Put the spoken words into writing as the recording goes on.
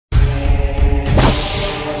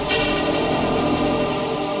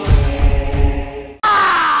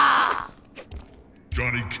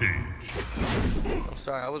Johnny Cage. I'm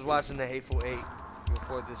sorry, I was watching the Hateful Eight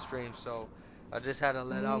before this stream, so I just had to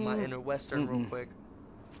let out my inner Western real quick.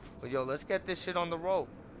 But yo, let's get this shit on the road.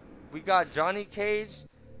 We got Johnny Cage.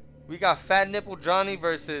 We got Fat Nipple Johnny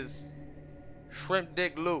versus Shrimp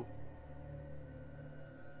Dick Lou.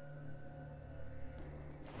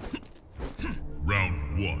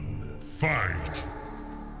 Round 1. Fight!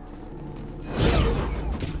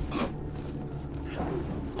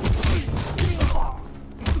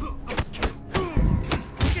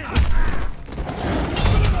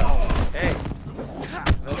 Hey,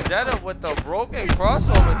 Vendetta with the broken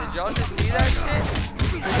crossover. Did y'all just see that shit?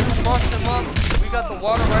 You crossed him up. We got the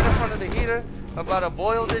water right in front of the heater. I'm about to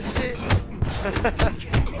boil this shit.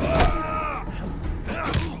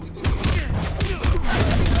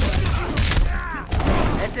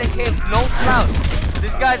 SNK, no slouch.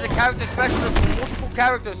 This guy's a character specialist with multiple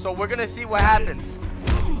characters, so we're gonna see what happens.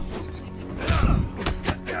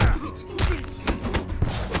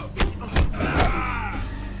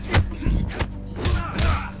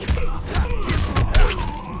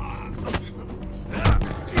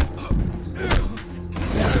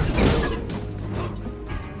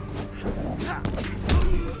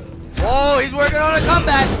 Oh, he's working on a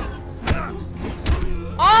comeback.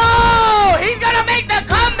 Oh, he's gonna make the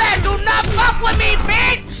comeback. Do not fuck with me,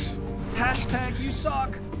 bitch. Hashtag you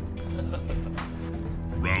suck.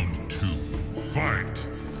 Round 2. Fight!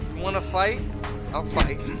 You wanna fight? I'll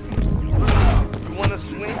fight. You wanna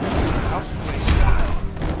swing? I'll swing.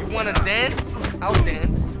 You wanna dance? I'll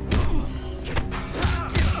dance. You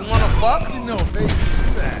wanna fuck? I didn't know if they could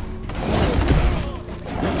do that.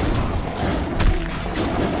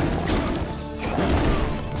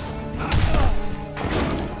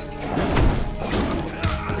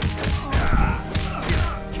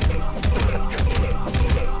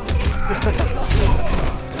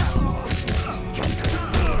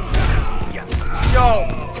 Yo,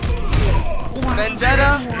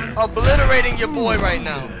 Vendetta obliterating your boy right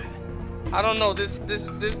now. I don't know. This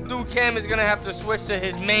dude Cam is gonna have to switch to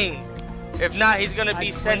his main. If not, he's gonna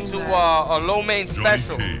be sent to a low main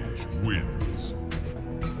special. Johnny Cage wins.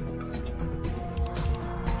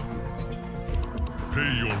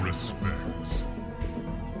 Pay your respects.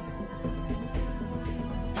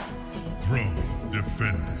 Throne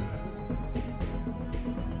defended.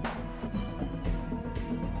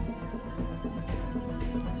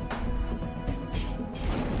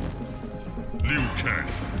 Liu Kang,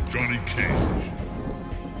 Johnny Cage.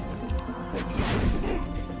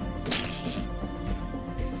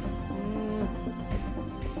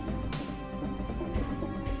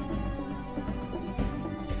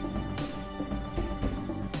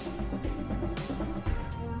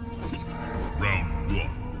 Round 1.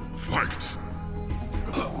 Fight!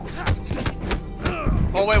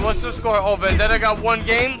 Oh wait, what's the score? Oh, Vendetta got one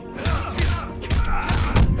game.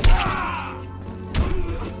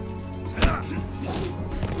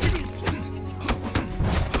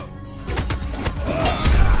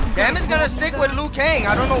 Cam is gonna stick with Liu Kang.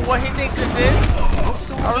 I don't know what he thinks this is.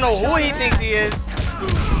 I don't know who he thinks he is.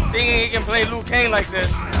 Thinking he can play Liu Kang like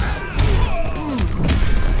this.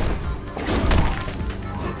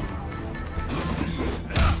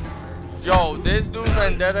 Yo, this dude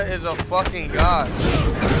Vendetta is a fucking god.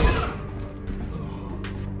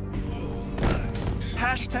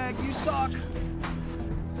 Hashtag you suck.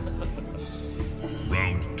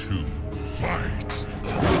 Round 2. Fight!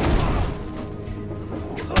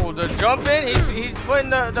 Oh, the jump in, he's putting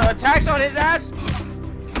the attacks on his ass.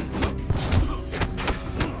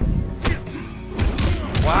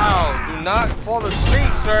 Wow, do not fall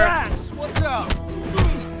asleep, sir. Max, what's up?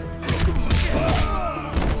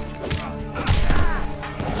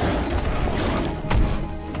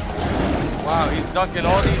 Wow, he's ducking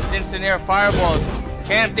all these instant air fireballs.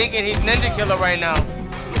 Cam thinking he's Ninja Killer right now.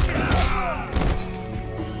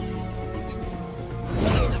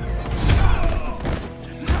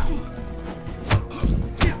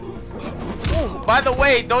 Ooh, by the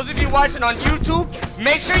way, those of you watching on YouTube,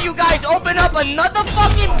 make sure you guys open up another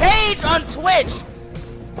fucking page on Twitch.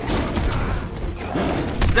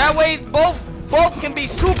 That way both can be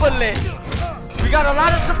super lit. We got a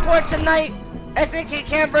lot of support tonight. SNK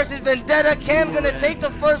Cam versus Vendetta. Cam gonna take the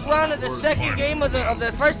first round of the second game of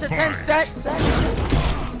the first to 10 sets.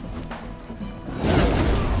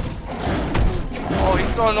 Oh, he's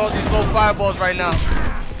throwing all these low fireballs right now.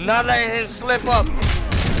 Not letting him slip up.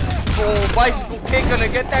 Oh, bicycle kick gonna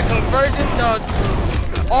get that conversion done.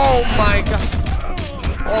 Oh my god.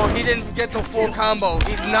 Oh, he didn't get the full combo.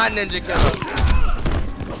 He's not Ninja Killer.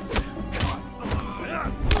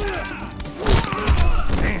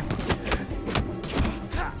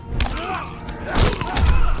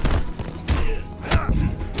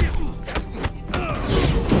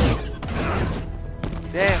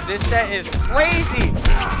 this set is crazy.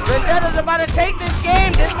 Vendetta's about to take this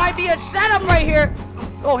game. This might be a setup right here.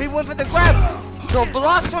 Oh, he went for the grab. The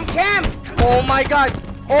blocks from Cam. Oh my god.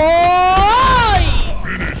 Oh!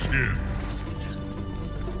 Finish him.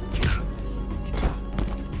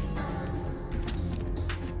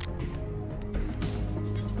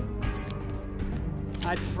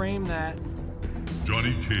 I'd frame that.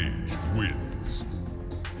 Johnny Cage wins.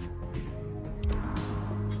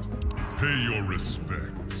 Pay your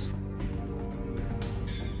respects.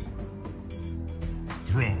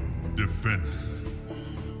 Throne defended.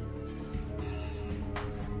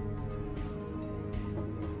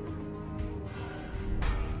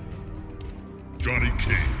 Johnny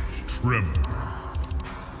Cage, Tremor.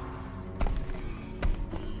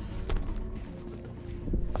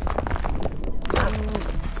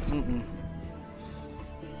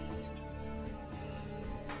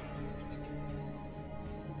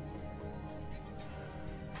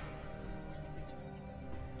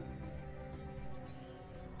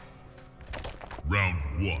 Round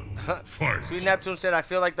one, fight. Sweet Neptune said, I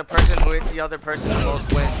feel like the person who hits the other person the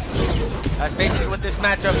most wins. That's basically what this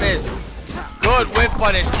matchup is. Good whip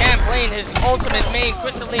punish. Cam playing his ultimate main,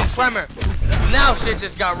 Crystalline Tremor. Now shit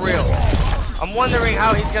just got real. I'm wondering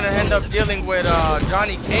how he's gonna end up dealing with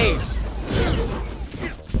Johnny Cage.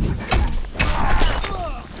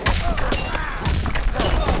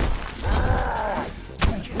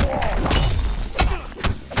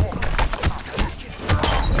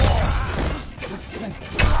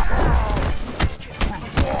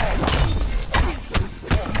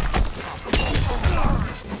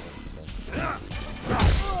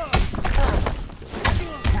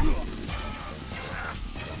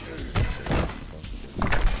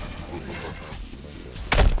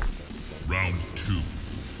 Round two,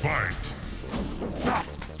 fight.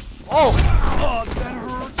 Oh! Oh, that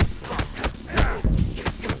hurt.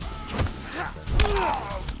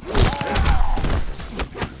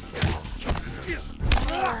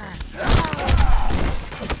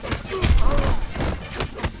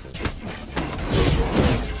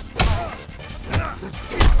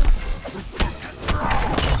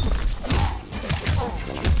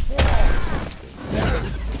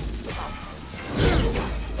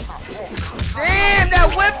 Damn, that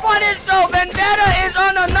whip punish though! Vendetta is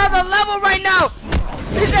on another level right now!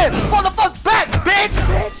 He said, fall the fuck back, bitch!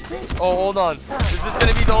 Bitch! Oh, hold on. Is this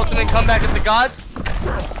gonna be the ultimate comeback of the gods?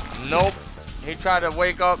 Nope. He tried to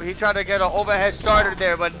wake up. He tried to get an overhead starter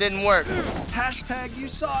there, but it didn't work. Hashtag you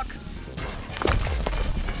suck.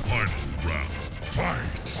 Final round,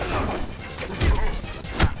 fight.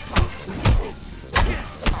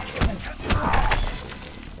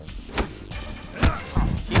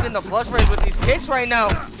 Keeping the plus range with these kicks right now.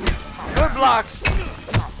 Good blocks.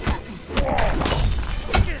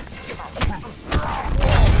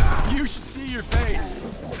 You should see your face.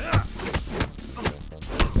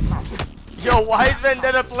 Yo, why is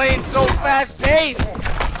Vendetta playing so fast-paced?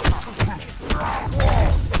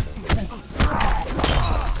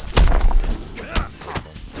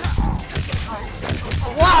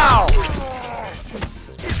 Wow!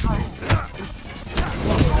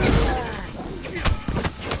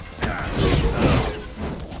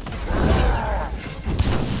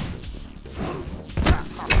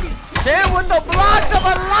 Damn, with the blocks of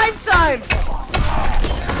a lifetime!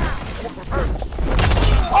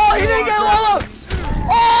 Oh, he didn't get low!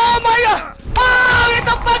 Oh my god! Oh, get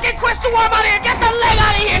the fucking crystal worm out of here! Get the leg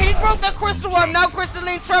out of here! He broke the crystal worm. Now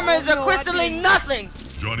Crystalline Tremor is a crystalline nothing.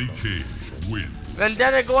 Johnny Cage wins.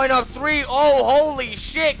 Vendetta going up 3-0. Holy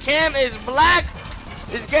shit! Cam is black.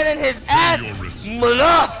 Is getting his ass.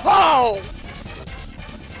 Oh!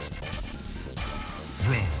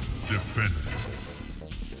 Throne defended.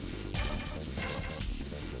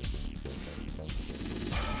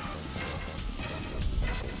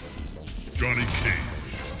 Johnny Cage.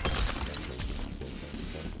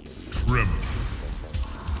 Tremor.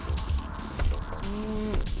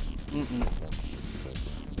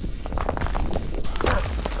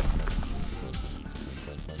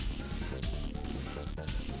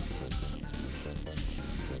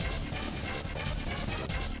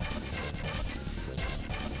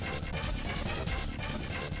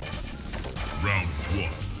 Round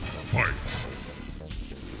one, fight.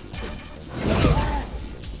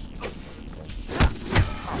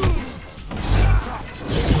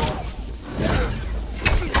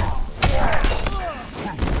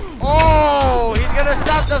 Oh, he's gonna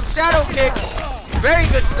stop the shadow kick. Very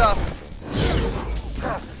good stuff.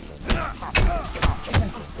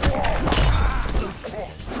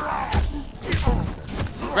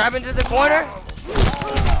 Grab into the corner.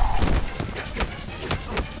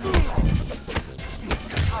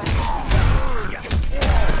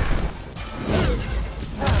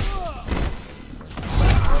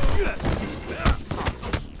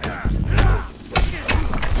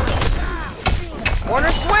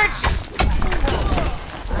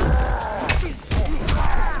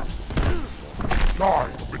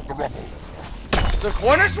 Die with the rubble. The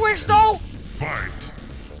corner switch though? Fight.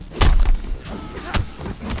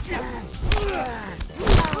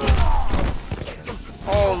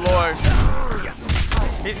 Oh Lord.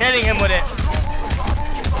 He's hitting him with it.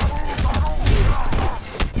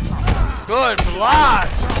 Good block.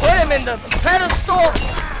 Put him in the pedestal.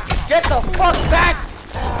 Get the fuck back.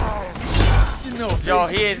 Yo,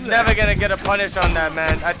 he is never gonna get a punish on that,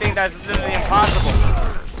 man. I think that's literally impossible.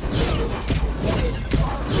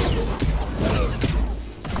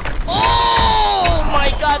 Oh my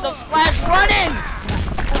God, the flash running.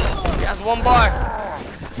 He has one bar.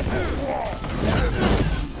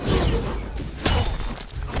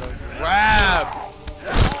 Grab.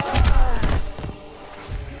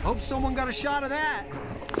 Hope someone got a shot of that.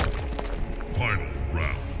 Final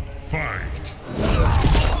round. Fight.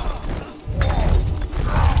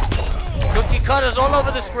 Cookie cutters all over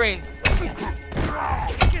the screen.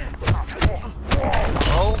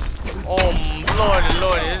 Oh,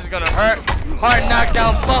 Lordy, this is gonna hurt. Hard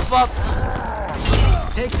knockdown, buff up.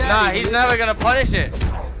 Take that. Nah, he's never gonna punish it.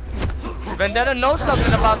 Vendetta knows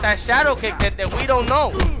something about that shadow kick that we don't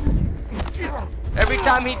know. Every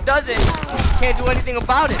time he does it, he can't do anything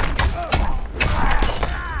about it.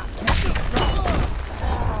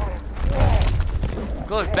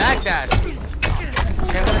 Good backdash. Is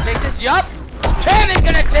Cam gonna take this? Yup. Cam is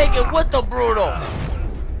gonna take it with the brutal.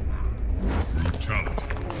 Brutality.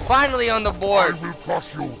 Finally on the board. I will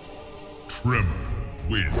crush you. Tremor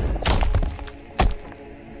wins.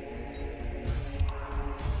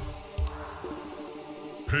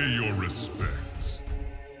 Pay your respects.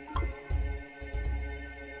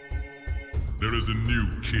 There is a new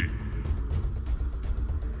king.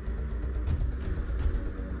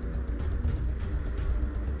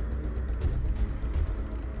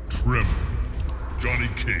 Tremor, Johnny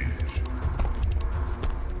Cage.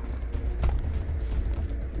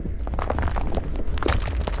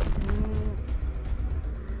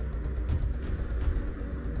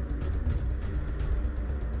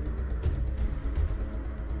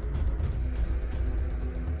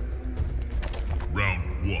 Round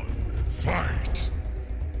one, fight!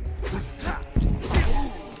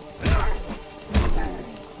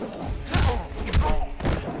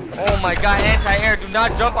 Oh my God, anti-air, do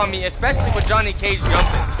not jump on me, especially with Johnny Cage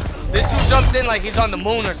jumping. This dude jumps in like he's on the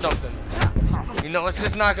moon or something. You know, it's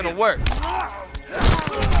just not gonna work.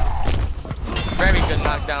 Very good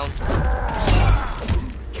knockdown.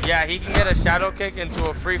 Yeah, he can get a shadow kick into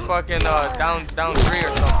a free fucking down 3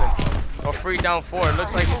 or something. Or free down 4. It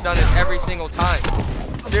looks like he's done it every single time.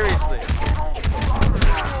 Seriously.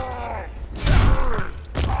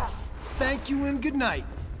 Thank you and good night.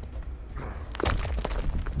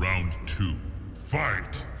 Round two,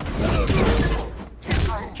 fight!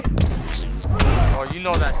 Oh, you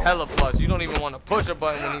know that's hella plus. You don't even want to push a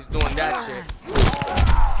button when he's doing that shit.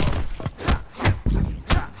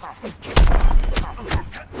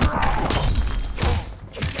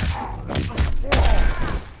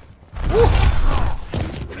 Woo!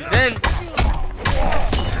 He's in.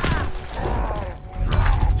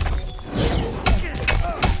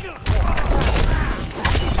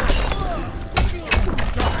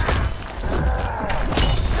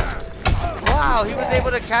 Wow, he was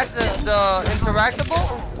able to catch the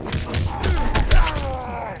interactable.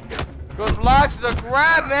 Good blocks, the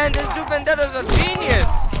grab, man. This dude Vendetta's a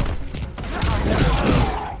genius.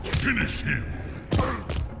 Finish him!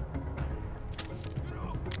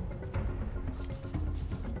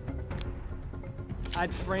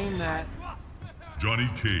 I'd frame that. Johnny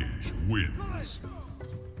Cage wins.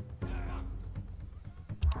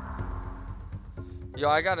 Yo,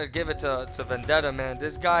 I gotta give it to Vendetta, man.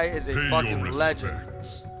 This guy is a Pay fucking your legend.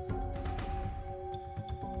 respects.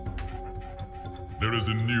 There is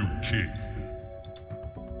a new king.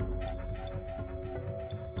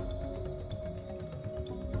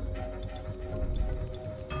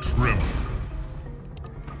 Tremor,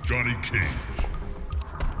 Johnny Cage.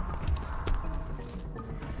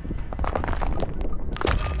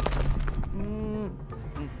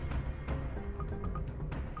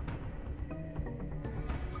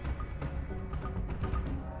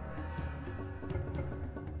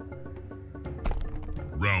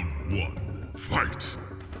 Round one, fight!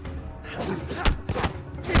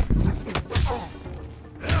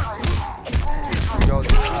 Yo,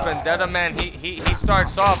 this dude Vendetta, man, he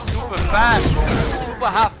starts off super fast, super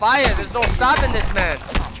hot fire. There's no stopping this man.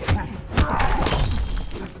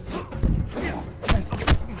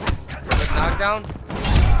 Good knockdown.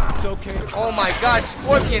 It's okay. Oh my God,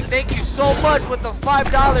 Scorpion, thank you so much with the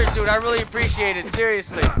 $5, dude. I really appreciate it,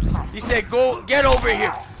 seriously. He said, go, get over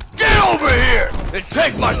here. Get over here and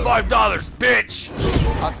take my $5, bitch!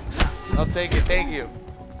 I'll take it, thank you.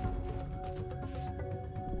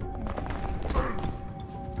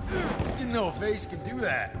 Didn't know a face could do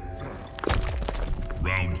that.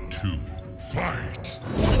 Round 2. Fight.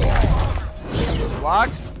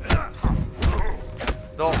 Blocks.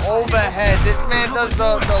 The overhead. This man does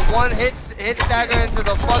the one hit stagger into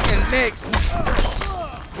the fucking mix.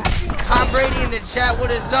 Tom Brady in the chat,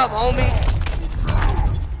 what is up, homie?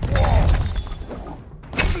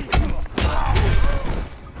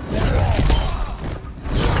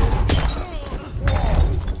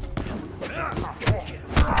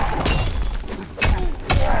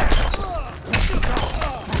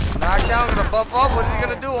 Knockdown, gonna buff up. What is he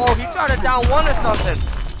gonna do? Oh, he tried to down one or something.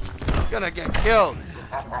 He's gonna get killed.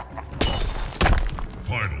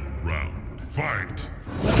 Final round. Fight.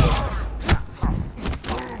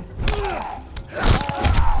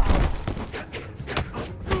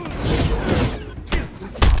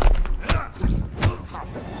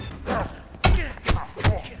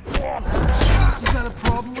 You got a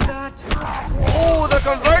problem with that? Ooh, the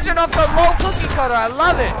conversion of the low cookie cutter. I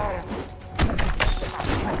love it.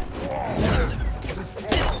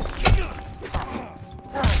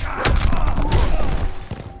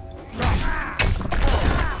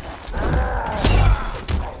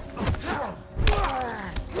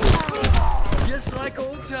 Just like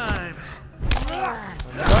old times.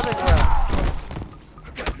 Another grab.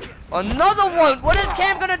 Another one. What is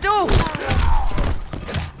Cam gonna do?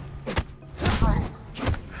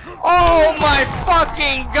 Oh my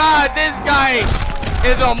fucking god, this guy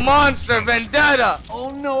is a monster. Vendetta.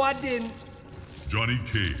 Oh no, I didn't. Johnny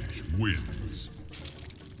Cage wins.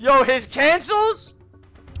 Yo, his cancels?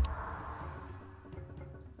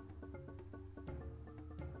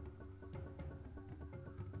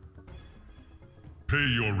 Pay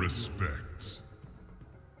your respects.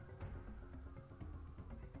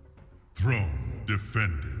 Throne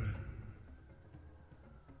defended.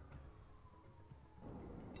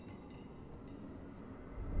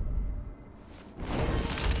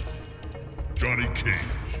 Johnny Cage,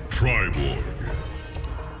 Triborg.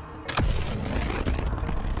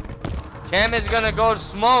 Cam is gonna go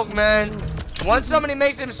smoke, man. Once somebody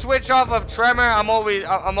makes him switch off of Tremor, I'm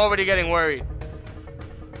already getting worried.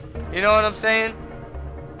 You know what I'm saying?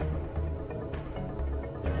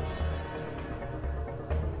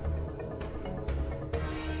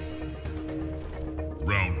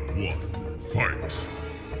 Round 1, fight.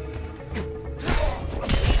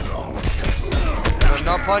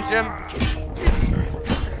 Not punch him.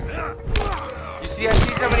 You see, I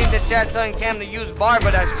see somebody in the chat telling Cam to use bar,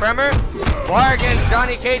 but as Tremor, bar against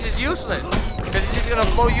Johnny Cage is useless. Because he's just gonna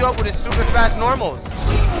blow you up with his super fast normals.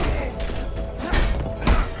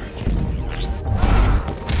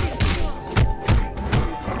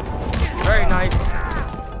 Very nice.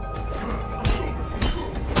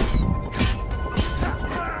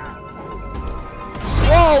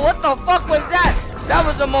 Whoa, what the fuck was that? That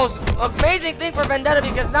was the most amazing thing for Vendetta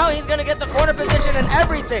because now he's gonna get the corner position and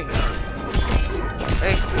everything.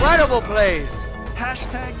 Incredible plays.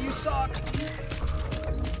 Hashtag you suck.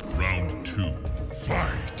 Round 2,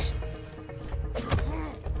 fight.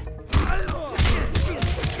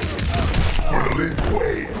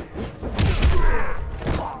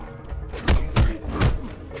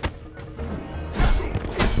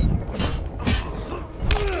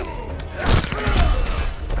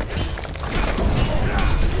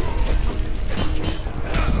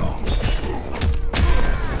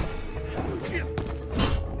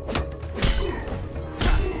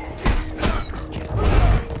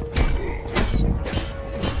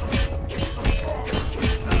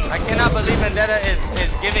 Vendetta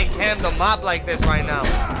is giving Cam the mop like this right now.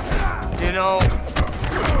 You know?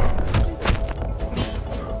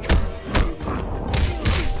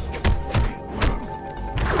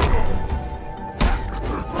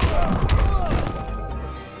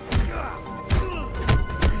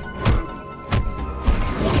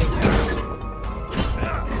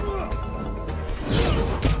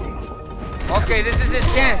 Okay, this is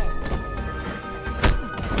his chance.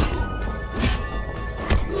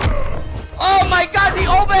 Oh my god, the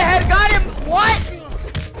overhead got him! What?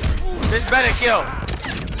 This better kill.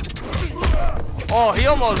 Oh, he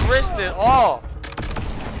almost risked it all.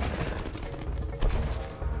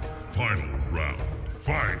 Final round,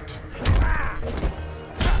 fight.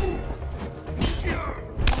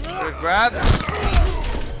 Good grab.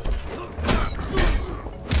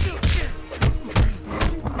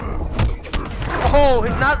 Oh,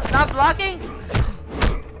 not blocking?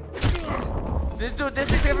 This dude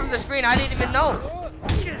disappeared from the screen. I didn't even know.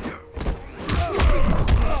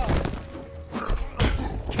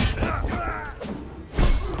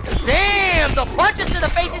 the punches to the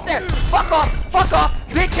face. He said, fuck off,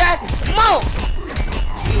 bitch ass, mo!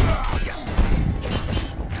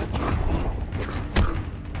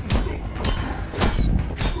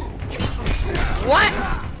 What?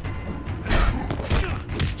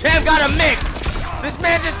 Cam got a mix. This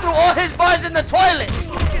man just threw all his bars in the toilet.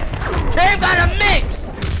 Cam got a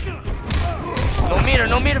mix. No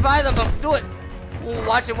meter for either of them. Do it. Ooh,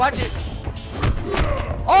 watch it.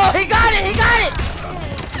 Oh, he got it.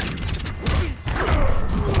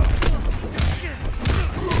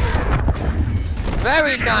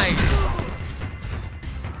 Very nice.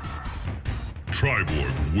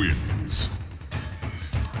 Triborg wins.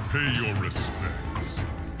 Pay your respects.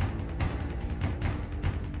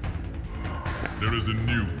 There is a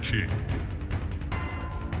new king.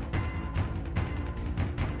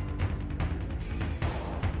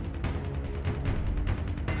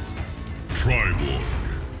 Triborg.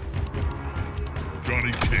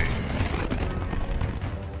 Johnny King.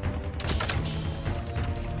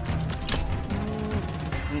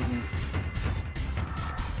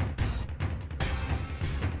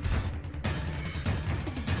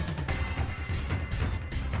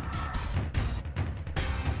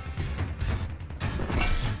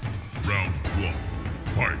 Round 1.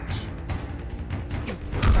 Fight.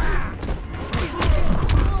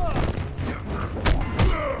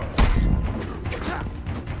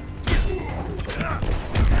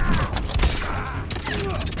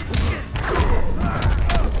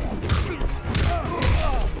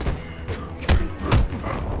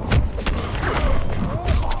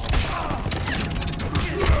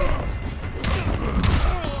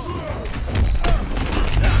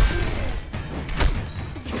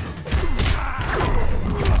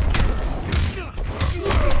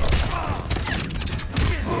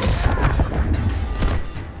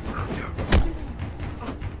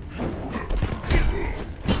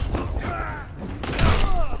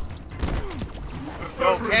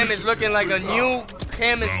 Cam is looking like a new.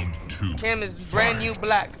 Cam is brand new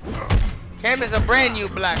black. Cam is a brand new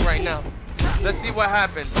black right now. Let's see what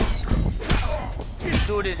happens. This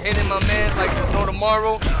dude is hitting my man like there's no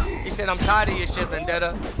tomorrow. He said, I'm tired of your shit,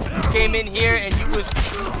 Vendetta. You came in here and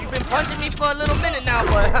you've been punching me for a little minute now,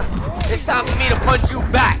 but it's time for me to punch you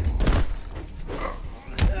back.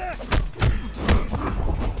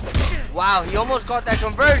 Wow, he almost got that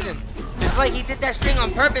conversion. It's like he did that string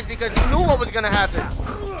on purpose because he knew what was gonna happen.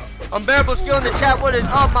 Unbearable Skill in the chat, what is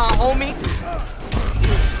up, my homie?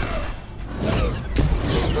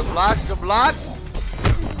 Good blocks.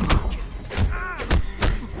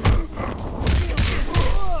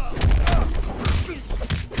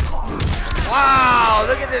 Wow,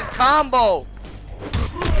 look at this combo.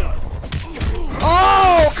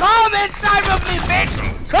 Oh, come inside of me, bitch!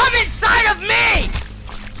 Come inside of me!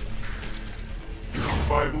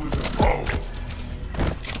 Survival is involved.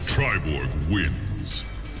 Triborg wins.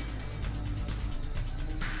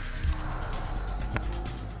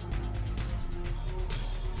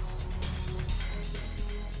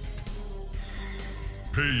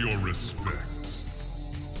 Pay your respects.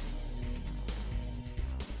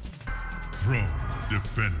 Throne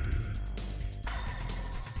defended.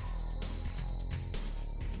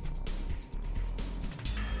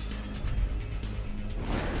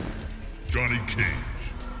 Johnny Cage,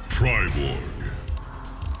 Triborg.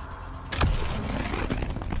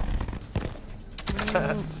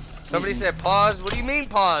 Somebody said pause. What do you mean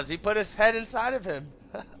pause? He put his head inside of him.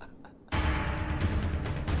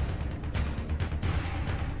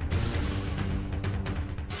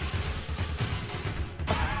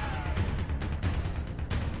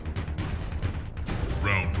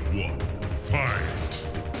 Round 1, fight.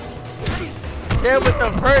 Cam with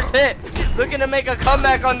the first hit, looking to make a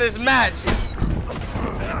comeback on this match.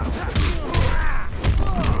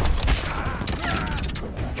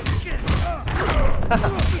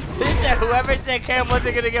 He said, whoever said Cam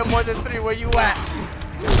wasn't gonna get more than 3, where you at?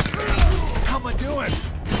 How am I doing?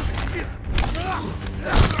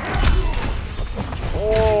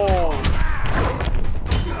 Oh.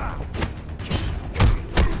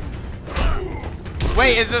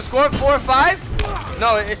 Wait, is the score 4-5?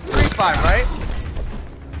 No, it's 3-5, right?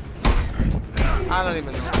 I don't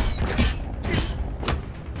even know.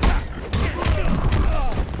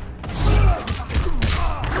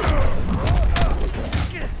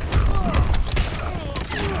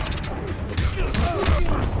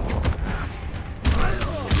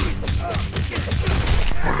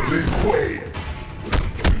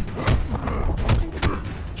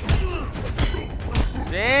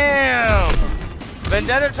 Damn!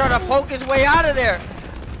 Vendetta tried to poke his way out of there.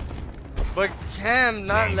 But Cam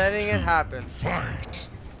not letting it happen. Fight.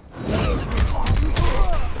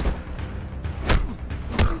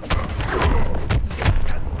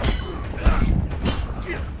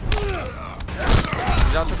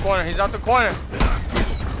 corner. He's out the corner.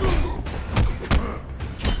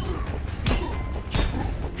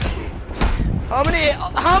 How many?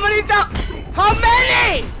 How many? How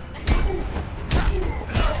many?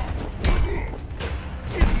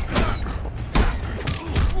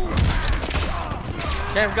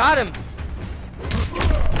 Cam got him.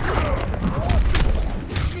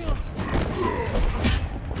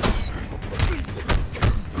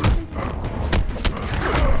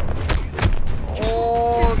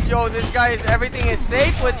 Oh, yo, this guy is, everything is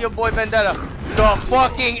safe with your boy Vendetta. The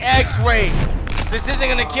fucking X-ray. This isn't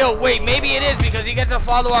gonna kill. Wait, maybe it is because he gets a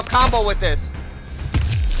follow-up combo with this.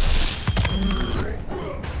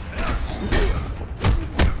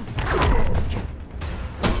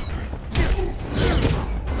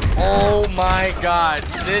 Oh my god.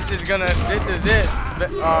 This is it.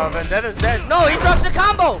 Vendetta's dead. No, he drops the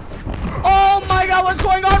combo. Oh my god, what's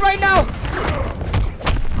going on right now?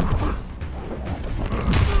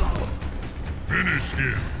 Finish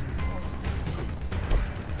him.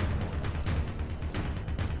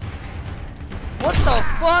 What the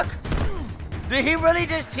fuck? Did he really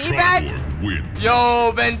just teabag?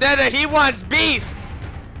 Yo, Vendetta, he wants beef.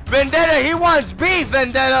 Vendetta, he wants beef,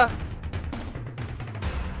 Vendetta.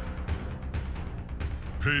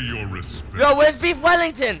 Pay your respect. Yo, where's Beef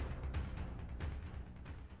Wellington?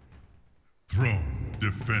 Throne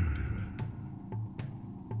defended.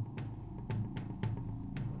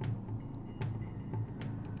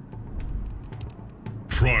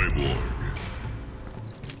 Triborg.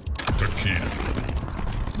 Takeda.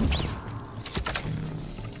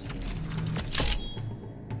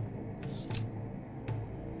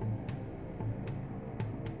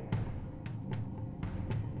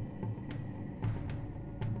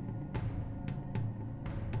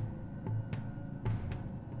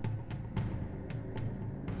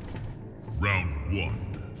 Round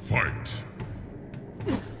 1, fight.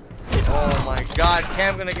 Oh my god,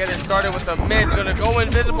 Cam gonna get it started with the mids, gonna go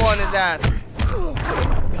invisible on his ass.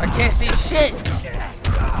 I can't see shit.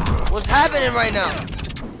 What's happening right now?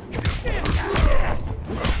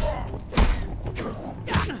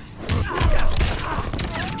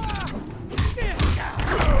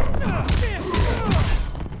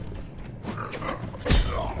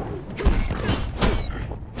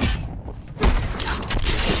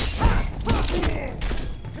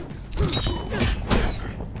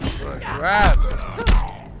 Grab.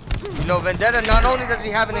 You know, Vendetta, not only does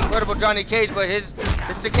he have an incredible Johnny Cage, but his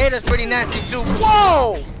Cicada's pretty nasty too.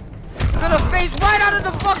 Whoa! Gonna face right out of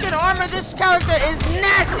the fucking armor. This character is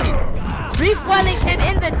nasty. Beef Wellington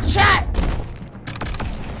in the chat.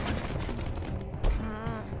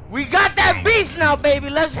 We got that beef now, baby.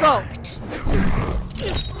 Let's go.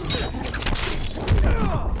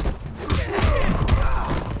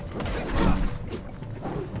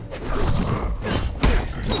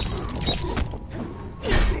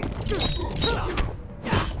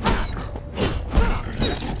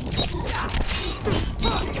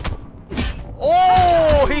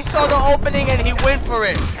 He saw the opening and he went for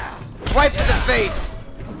it. Right to the face.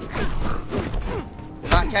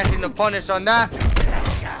 Not catching the punish on that.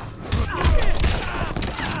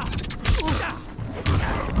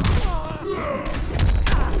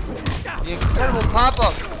 The incredible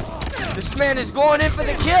pop-up. This man is going in for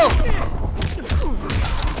the kill.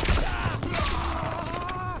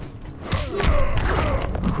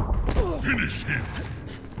 Finish him.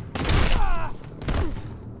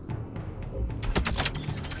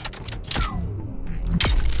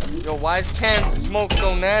 Yo, why is Cam's smoke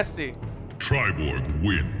so nasty? Triborg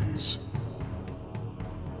wins.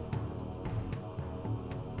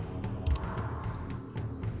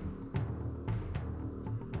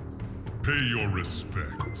 Pay your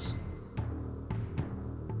respects.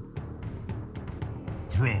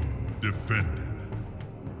 Throne defended.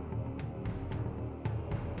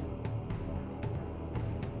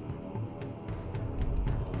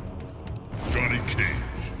 Johnny Cage.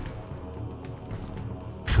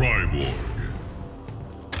 Triborg.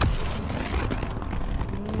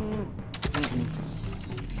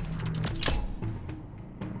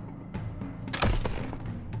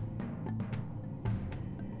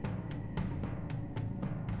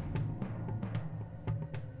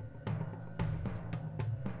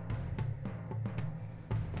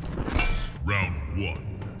 Round 1,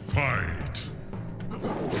 fight.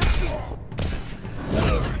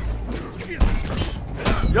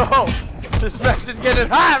 Yo, this match is getting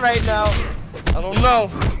hot right now. I don't know.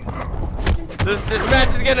 This match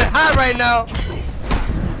is getting hot right now.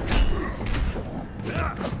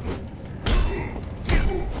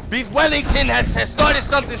 Beef Wellington has started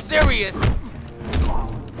something serious.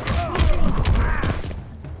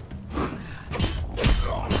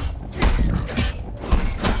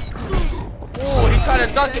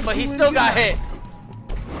 ducking, but he still got hit.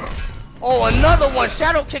 Oh, another one.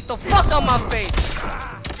 Shadow kicked the fuck out my face.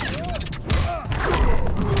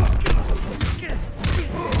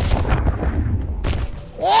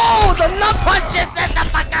 Oh, the nut punches and the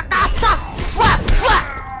pakatasta. Flap, flap.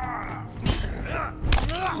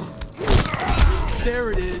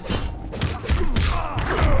 There it is.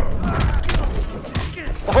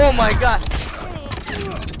 Oh my god.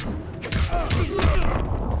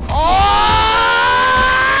 Oh!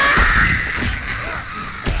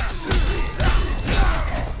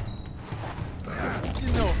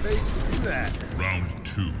 Didn't know a face could do that. Round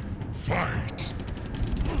 2. Fight.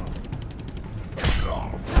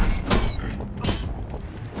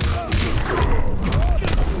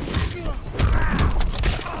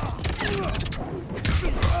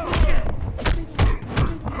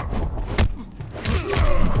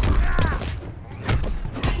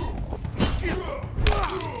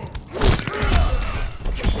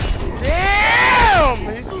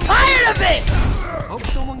 Hope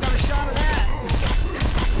someone got a shot of that.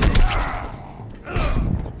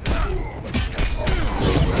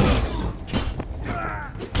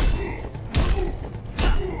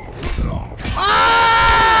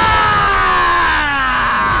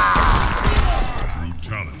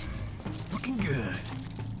 Brutality. Looking good.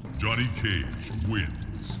 Johnny Cage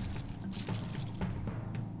wins.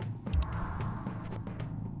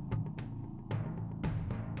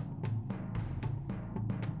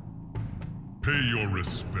 Pay your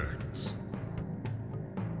respects.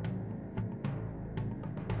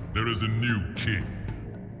 There is a new king.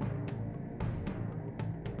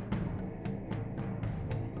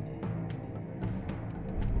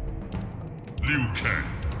 Liu Kang,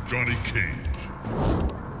 Johnny Cage.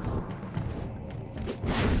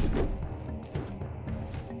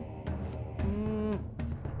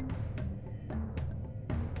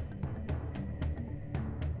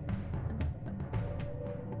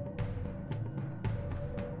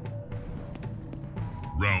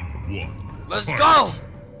 Round 1. Let's Fight. go!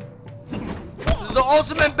 This is the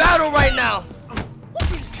ultimate battle right now.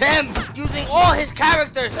 Cam using all his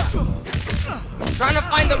characters. Trying to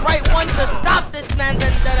find the right one to stop this man,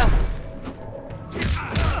 Vendetta.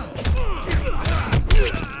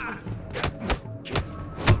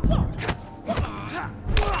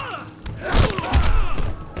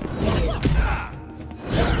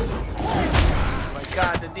 Oh my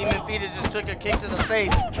god, the demon feeder just took a kick to the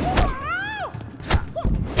face.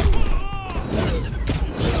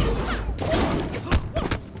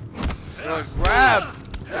 Good grab.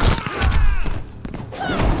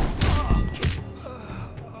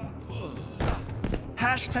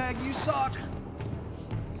 Hashtag you suck.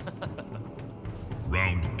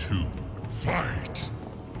 Round 2. Fight.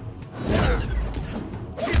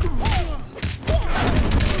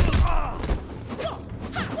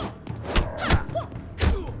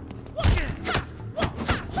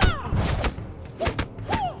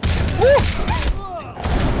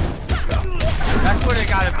 That's what it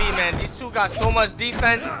gotta be, man. These two got so much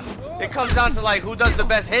defense. It comes down to like who does the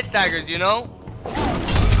best hit staggers, you know?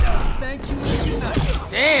 Thank you.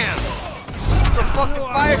 Damn! The fucking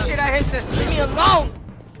fire shit at him says, leave me alone!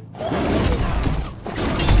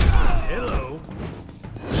 Hello.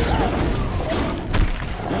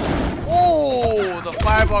 Oh, the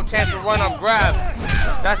fireball cancel run up grab.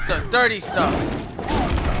 That's the dirty stuff.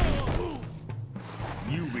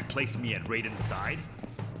 You replaced me at Raiden's side?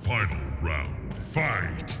 Final round.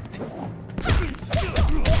 Fight.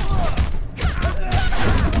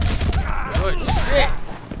 Good shit.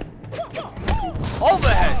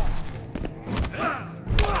 Overhead.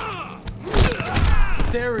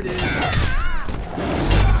 There it is.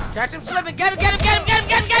 Catch him slipping. Get him, get him, get him, get him,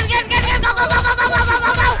 get him, get him, get him, get him. Go, go, go, go, go, go,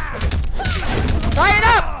 go, go. Tie it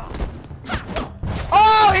up.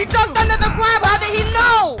 Oh, he ducked under the grab. How did he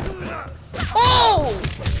know? Oh.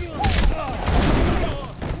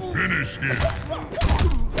 Finish him.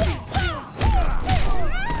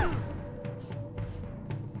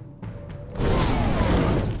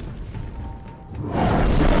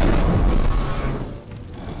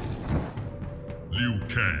 Liu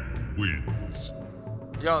Kang wins.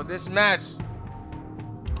 Yo, this match.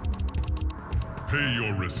 Pay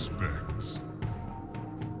your respects.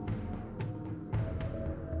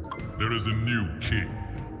 There is a new king.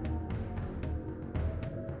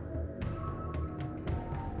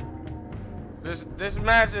 This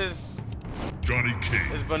match is Johnny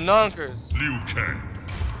Cage. bonkers. Liu Kang.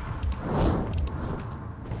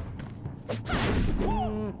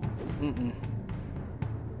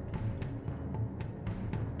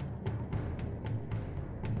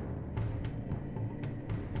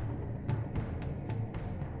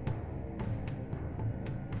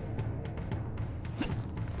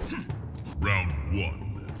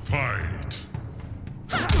 one, fight.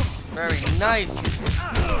 Very nice.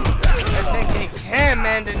 SNK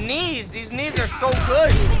man, the knees. These knees are so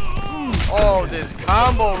good. Oh, this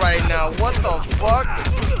combo right now. What the fuck?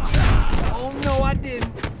 Oh no, I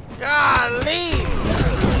didn't. Golly.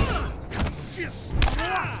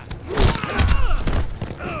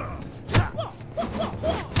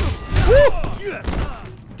 Woo!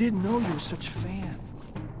 Didn't know you were such a fan.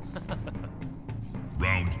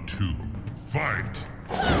 Round two, fight.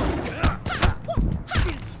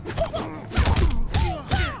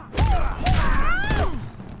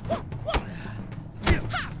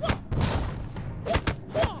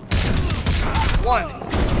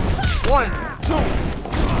 One, two.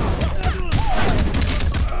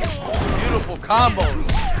 Beautiful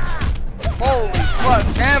combos. Holy fuck,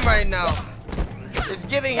 Cam right now is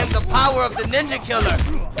giving him the power of the Ninja Killer.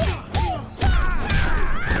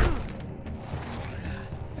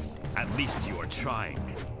 At least you are trying.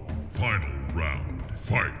 Final round,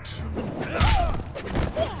 fight.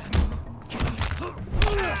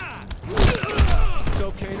 It's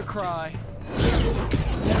okay to cry.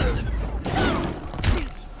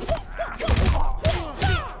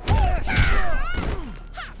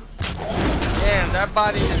 Damn, that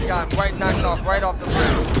body just got right knocked off, right off the bridge.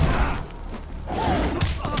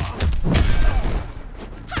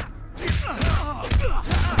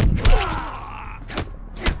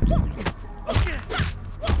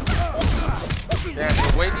 Damn,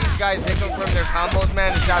 the way these guys hit them from their combos,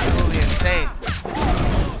 man, is absolutely insane.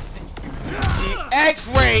 The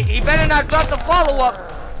X-ray, he better not drop the follow-up.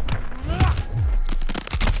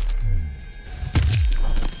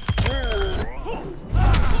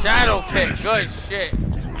 Shadow kick, good shit.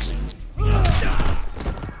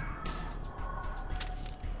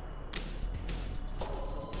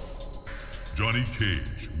 Johnny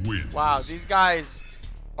Cage wins. Wow, these guys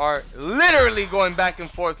are literally going back and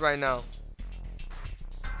forth right now.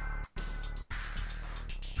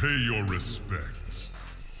 Pay your respects.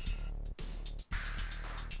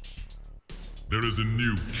 There is a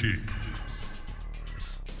new king.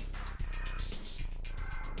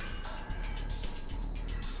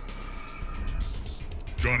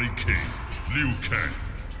 Johnny Cage, Liu Kang.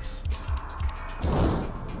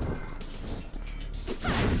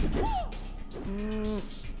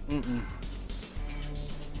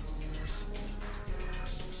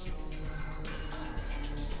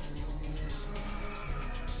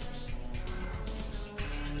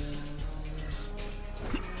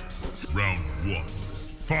 Round one,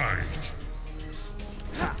 fight.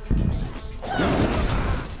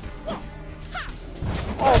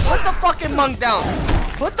 Oh, put the fucking monk down.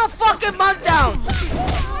 Put the fucking monk down.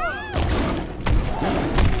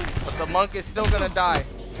 But the monk is still gonna die.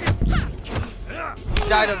 He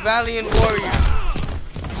died a valiant warrior.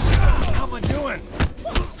 How am I doing?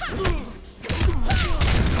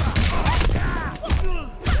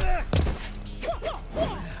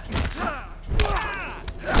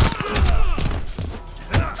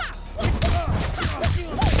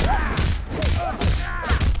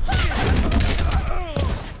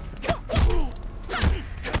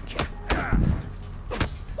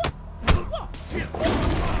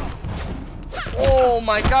 Oh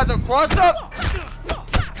my god, the cross up!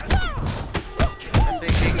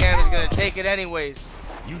 SNK Cam is gonna take it anyways.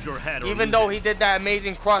 Use your head. Even though he did that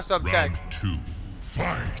amazing cross up tech. Round two,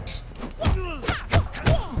 fight.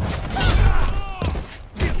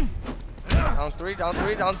 Down three, down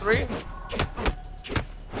three, down three.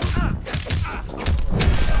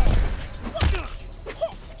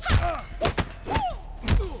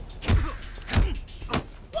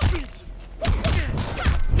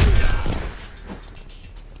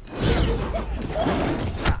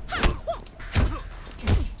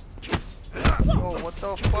 What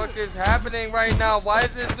the fuck is happening right now? Why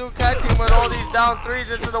is this dude catching with all these down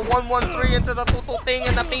threes into the 1-1-3 into the tutu thing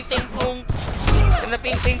and the ping ping boom and the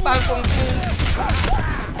ping ping bang boom boom?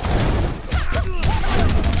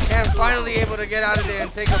 Cam finally able to get out of there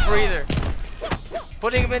and take a breather,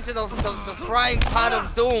 putting him into the frying pot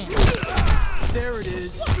of doom. There it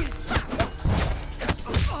is.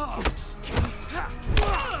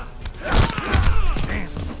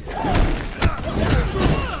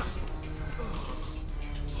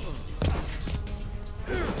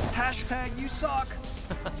 Hashtag you suck.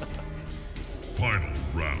 Final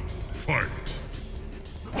round, fight.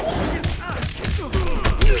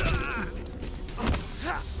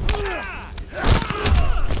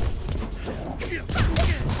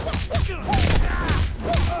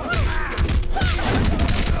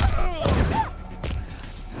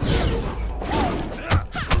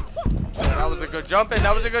 That was a good jumping.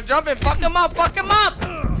 That was a good jumping. Fuck him up. Fuck him up.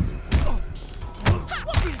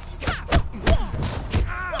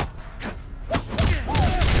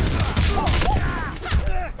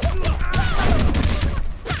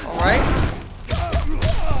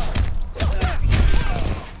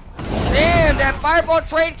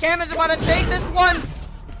 trade. Cam is about to take this one.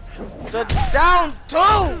 The down 2.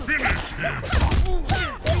 Finish him.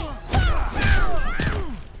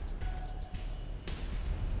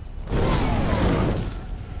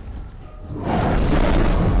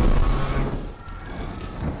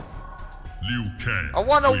 Liu Kang. I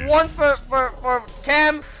want a wins. 1 for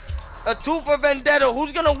Cam, a 2 for Vendetta.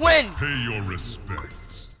 Who's gonna win? Pay your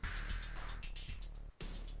respects.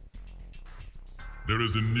 There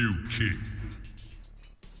is a new king.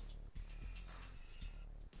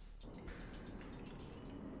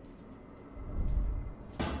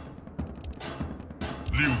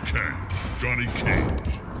 Liu Kang, Johnny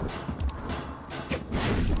Cage.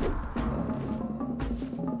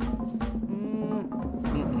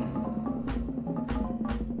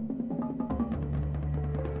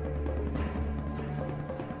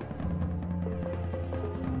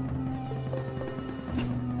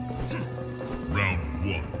 Round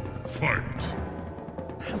 1, fight.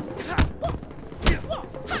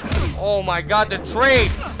 Oh my god, the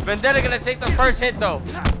trade. Vendetta gonna take the first hit though.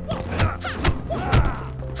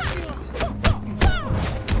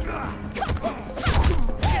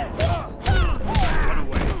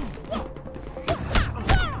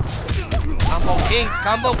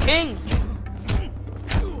 Combo kings. Put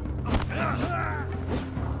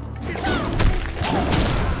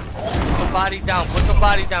the body down. Put the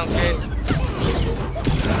body down, kid.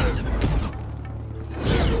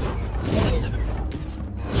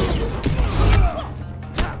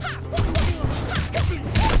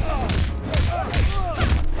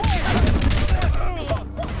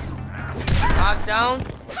 Knock down.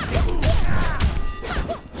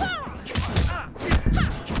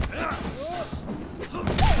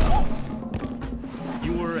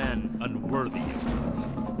 Unworthy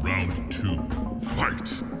opponent. Round 2, fight.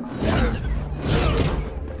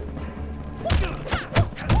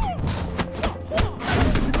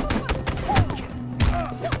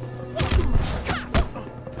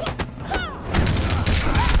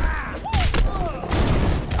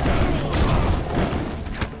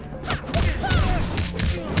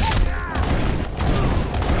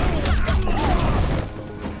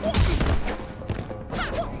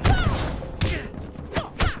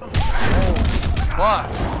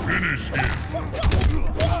 Finish him.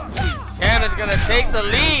 Cam is gonna take the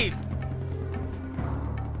lead.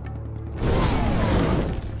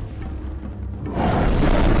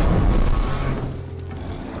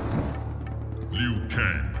 Liu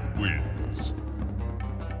Kang wins.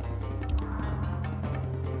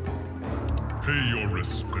 Pay your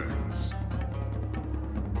respects.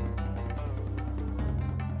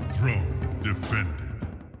 Throne defended.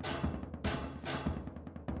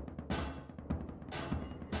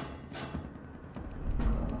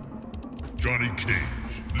 Johnny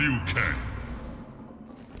Cage, Liu Kang.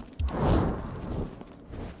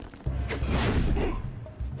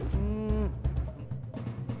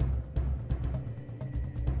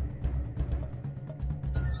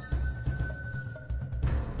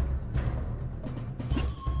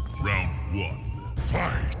 Round 1,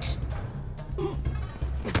 fight.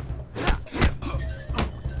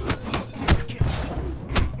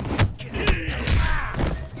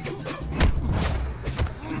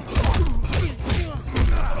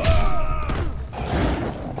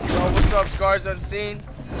 What's up, Scars Unseen?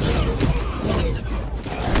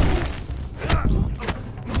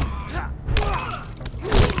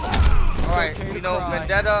 Alright, you know,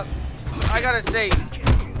 Vendetta, I gotta say,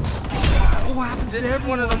 this is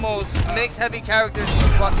one of the most mix heavy characters in the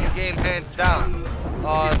fucking game, hands down.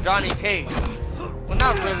 Johnny Cage. Well,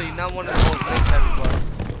 not really, not one of the most mix heavy,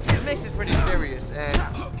 but his mix is pretty serious, and,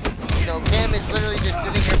 you know, Cam is literally just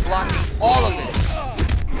sitting here blocking all of it.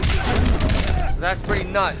 So that's pretty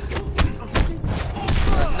nuts.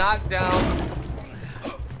 A knockdown.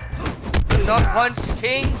 The nut punch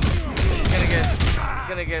king. He's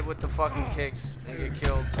gonna get with the fucking kicks and get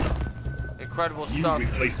killed. Incredible stuff. You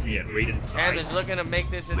replaced me at rated Cam is looking to make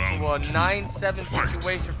this into a 9-7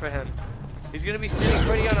 situation for him. He's gonna be sitting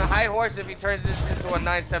pretty on a high horse if he turns this into a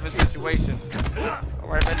 9-7 situation.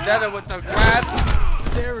 Alright, Vendetta with the grabs.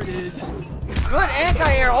 There it is. Good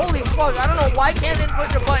anti-air, holy fuck. I don't know why Cam didn't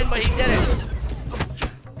push a button, but he did it.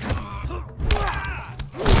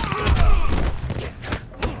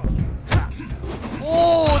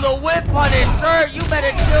 Ooh, the whip punish, sir. You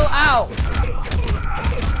better chill out.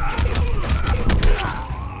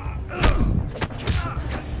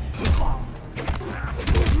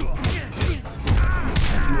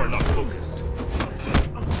 You are not focused.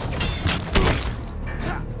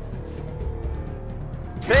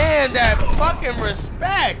 Man, that fucking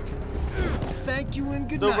respect. Thank you and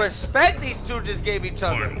good The night. respect these two just gave each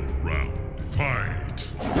other. Final round, fight.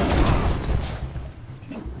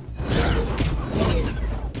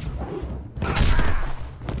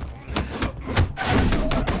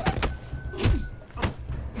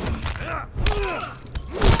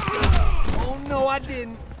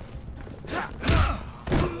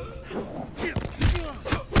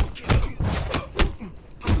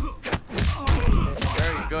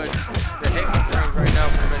 Very good. The hit frames right now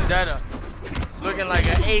for Vendetta. Looking like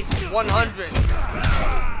an ace 100.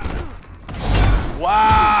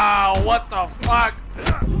 Wow, what the fuck?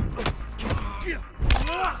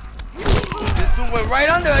 This dude went right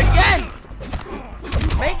under again.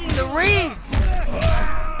 Making the reads.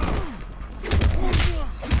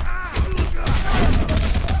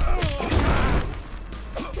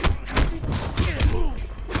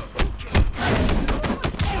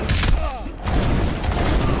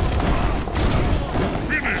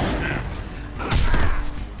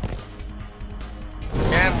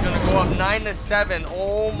 Cam's gonna go up 9-7.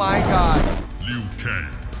 Oh my god. Liu Kang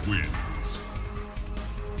wins.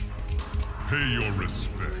 Pay your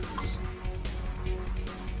respects.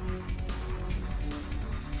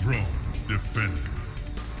 Throne defended.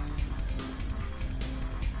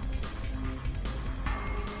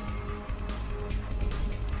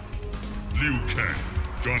 Liu Kang,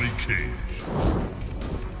 Johnny Cage.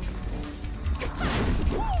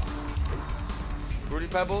 Fruity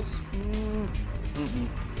Pebbles?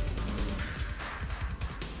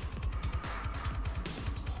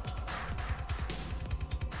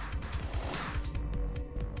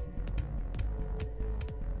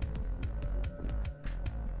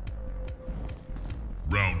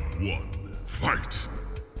 Round 1, fight.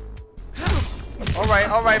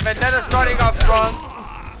 Alright, Vendetta starting off strong.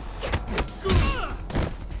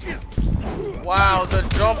 Wow, the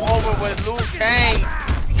jump over with Liu Kang.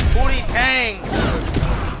 Booty Tang.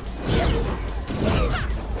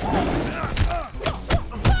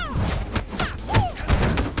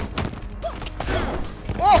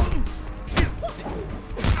 Oh!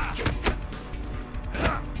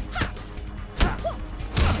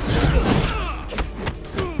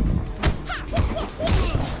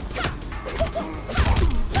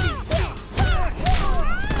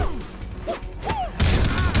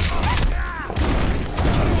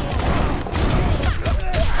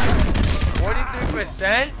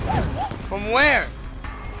 From where?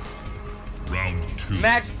 Round 2.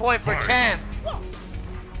 Match point for Cam.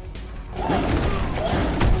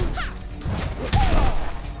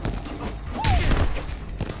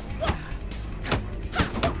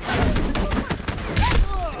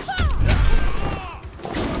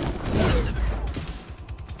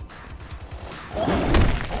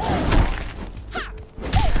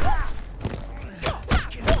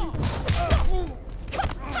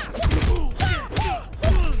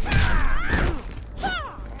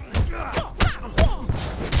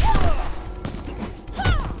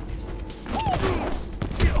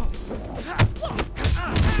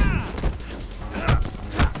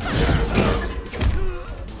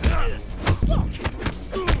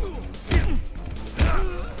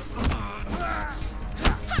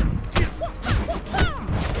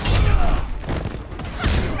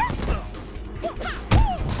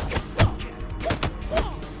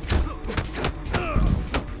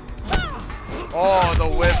 Oh, the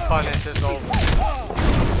whip punish is over.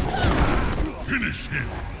 Finish him.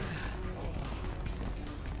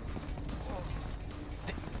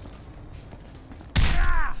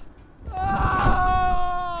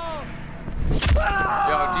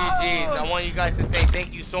 Yo, GG's. I want you guys to say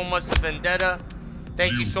thank you so much to Vendetta.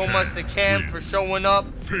 Thank you so much to Cam for showing up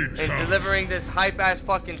and delivering this hype-ass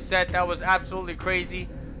fucking set. That was absolutely crazy.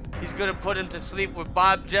 He's gonna put him to sleep with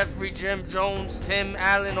Bob, Jeffrey, Jim, Jones, Tim,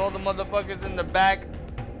 Allen, all the motherfuckers in the back.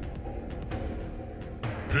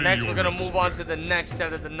 Next, we're gonna move on to the next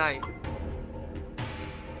set of the night.